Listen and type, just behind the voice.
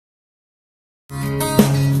She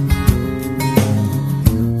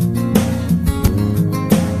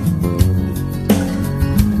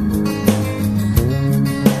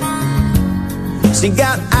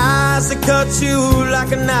got eyes that cut you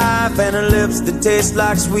like a knife, and her lips that taste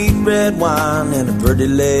like sweet red wine, and her pretty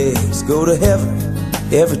legs go to heaven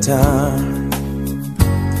every time.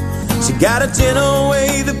 She got a gentle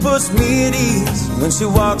way that puts me at ease. When she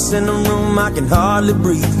walks in the room I can hardly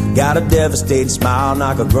breathe. Got a devastating smile,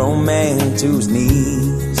 knock a grown man to his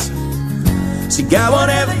knees. She got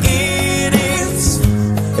whatever it is,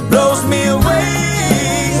 it blows me away.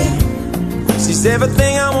 She's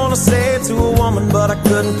everything I wanna say to a woman, but I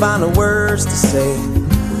couldn't find the words to say.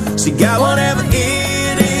 She got whatever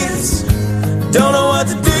it is, don't know what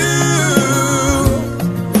to do.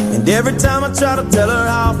 And every time I try to tell her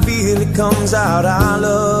how I feel, it comes out, I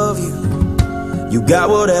love you. You got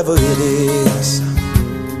whatever it is.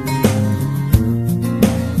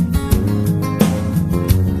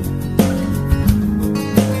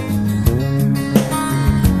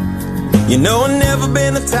 You know I've never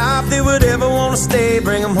been the type that would ever want to stay,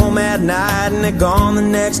 bring them home at night and they're gone the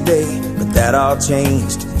next day. But that all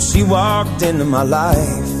changed when she walked into my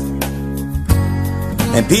life.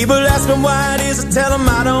 And people ask me why it is, I tell them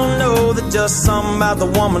I don't know, that just something about the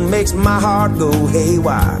woman makes my heart go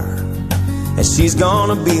haywire. And she's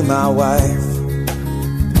gonna be my wife.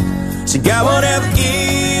 She got whatever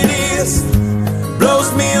it is,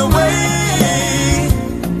 blows me away.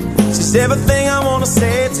 She's everything I wanna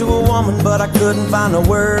say to a woman, but I couldn't find the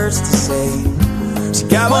words to say. She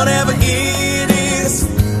got whatever it is,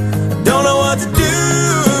 I don't know what to do.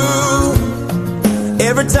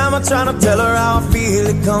 Every time I try to tell her how I feel,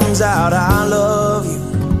 it comes out, I love you.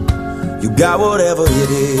 You got whatever it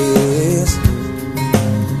is.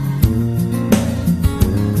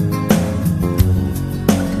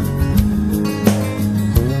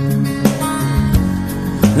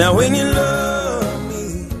 Now when you love